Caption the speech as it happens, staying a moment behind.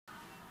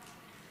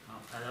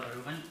Hello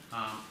everyone,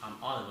 I'm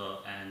Oliver,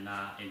 and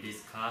in this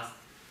class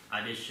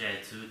I did share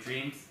two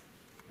dreams.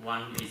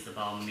 One is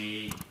about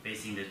me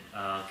facing the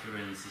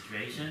current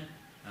situation,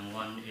 and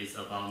one is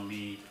about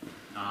me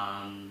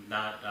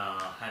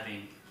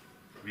having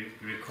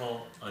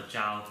recall a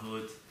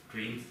childhood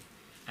dreams.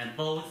 And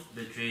both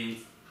the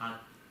dreams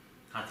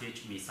had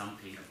teach me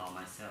something about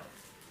myself.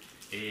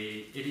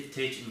 It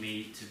teach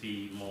me to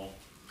be more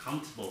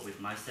comfortable with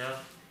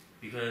myself,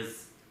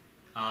 because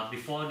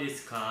before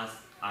this class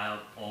I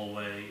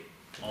always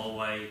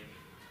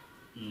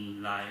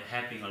like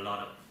having a lot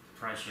of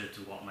pressure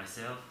toward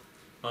myself.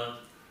 But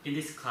in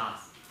this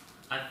class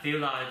I feel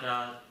like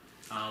that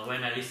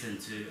when I listen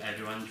to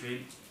everyone's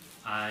dream,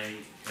 I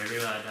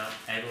realize that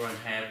everyone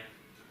have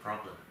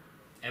problem.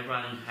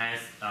 Everyone has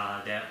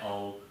their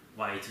own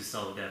way to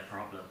solve their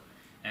problem,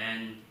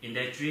 and in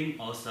their dream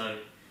also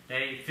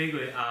they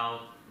figure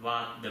out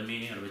what the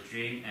meaning of the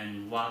dream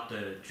and what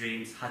the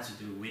dreams had to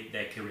do with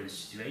their current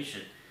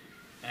situation.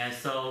 And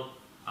so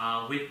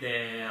with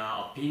their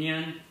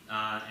opinion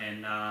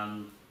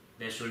and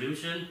their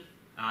solution,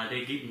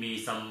 they give me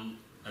some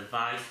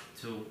advice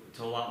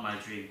toward my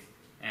dreams,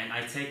 and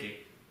I take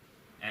it.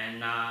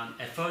 And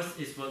at first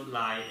it was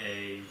like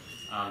a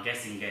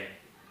guessing game.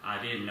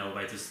 I didn't know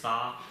where to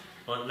start,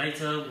 but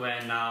later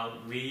when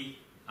we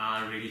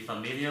are really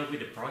familiar with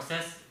the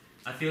process,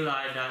 I feel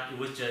like that it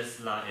was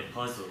just like a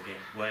puzzle game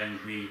when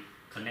we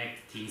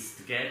connect things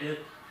together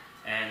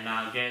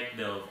and get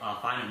the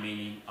final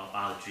meaning of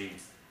our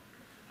dreams.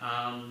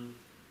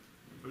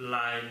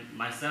 Like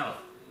myself,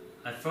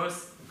 at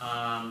first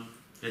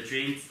the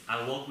dreams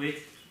I worked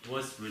with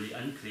was really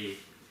unclear,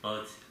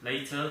 but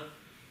later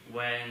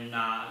when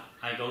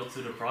I go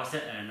through the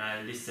process and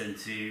I listen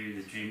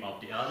to the dream of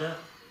the other,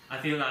 I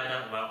feel like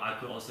that, well, I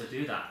could also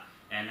do that,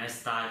 and I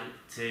started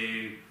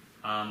to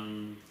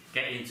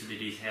get into the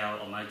detail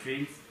of my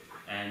dreams,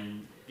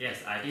 and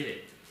yes, I did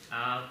it.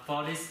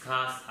 For this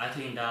class, I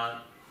think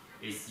that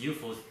is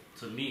useful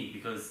to me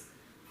because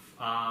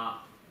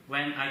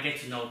when I get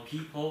to know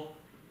people,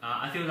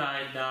 I feel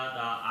like that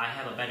I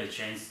have a better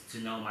chance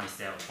to know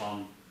myself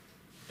from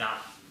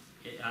that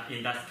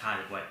in that kind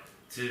of way,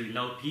 to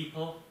know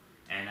people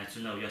and to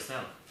know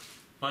yourself.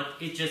 But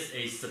it's just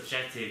a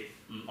subjective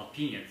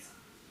opinions.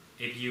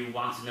 If you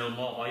want to know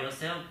more about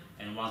yourself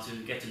and want to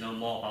get to know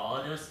more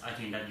about others, I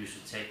think that you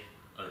should take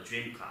a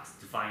dream class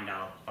to find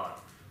out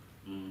about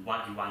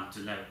what you want to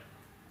know.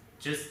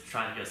 Just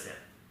try it yourself.